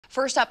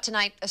First up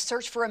tonight, a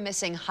search for a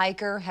missing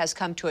hiker has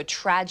come to a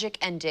tragic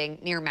ending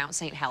near Mount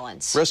St.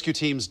 Helens. Rescue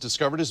teams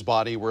discovered his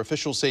body where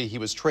officials say he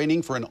was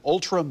training for an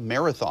ultra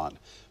marathon.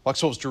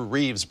 Fox 12's Drew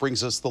Reeves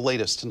brings us the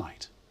latest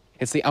tonight.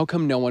 It's the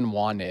outcome no one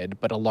wanted,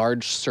 but a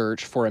large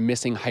search for a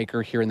missing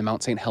hiker here in the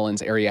Mount St.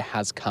 Helens area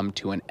has come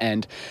to an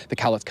end. The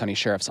Cowlitz County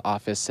Sheriff's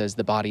Office says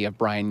the body of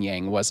Brian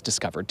Yang was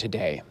discovered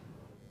today.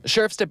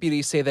 Sheriff's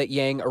deputies say that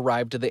Yang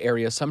arrived to the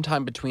area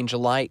sometime between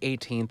July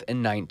 18th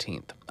and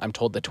 19th. I'm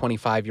told the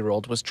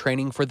 25-year-old was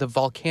training for the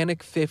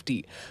Volcanic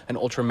 50, an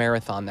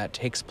ultramarathon that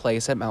takes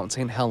place at Mount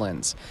St.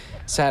 Helens.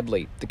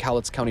 Sadly, the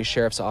Cowlitz County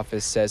Sheriff's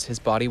Office says his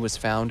body was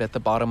found at the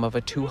bottom of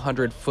a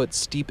 200-foot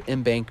steep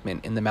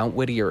embankment in the Mount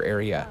Whittier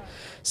area.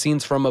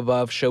 Scenes from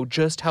above show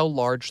just how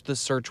large the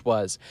search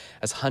was,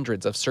 as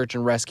hundreds of search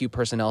and rescue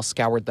personnel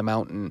scoured the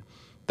mountain.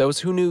 Those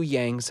who knew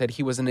Yang said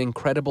he was an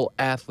incredible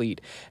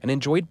athlete and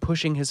enjoyed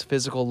pushing his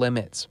physical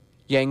limits.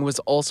 Yang was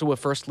also a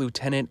first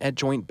lieutenant at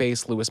Joint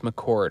Base Lewis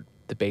McChord.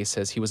 The base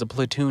says he was a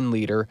platoon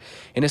leader.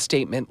 In a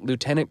statement,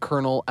 Lieutenant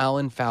Colonel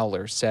Alan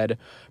Fowler said,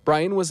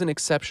 "Brian was an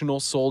exceptional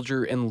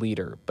soldier and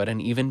leader, but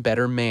an even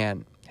better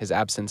man. His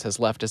absence has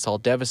left us all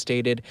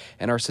devastated,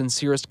 and our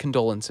sincerest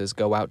condolences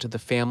go out to the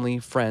family,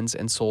 friends,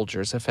 and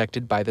soldiers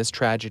affected by this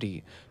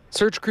tragedy."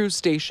 Search crews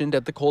stationed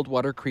at the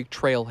Coldwater Creek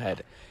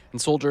trailhead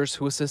and soldiers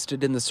who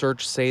assisted in the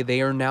search say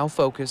they are now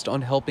focused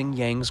on helping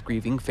Yang's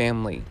grieving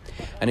family.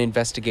 An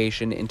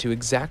investigation into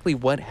exactly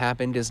what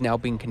happened is now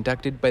being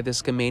conducted by the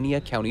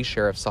Skamania County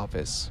Sheriff's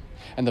Office.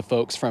 And the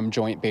folks from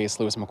Joint Base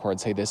Lewis McChord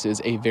say this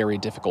is a very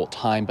difficult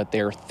time, but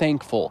they're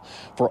thankful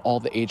for all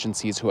the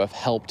agencies who have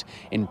helped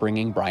in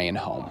bringing Brian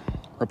home.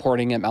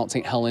 Reporting at Mount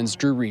St. Helens,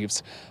 Drew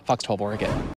Reeves, Fox 12 Oregon.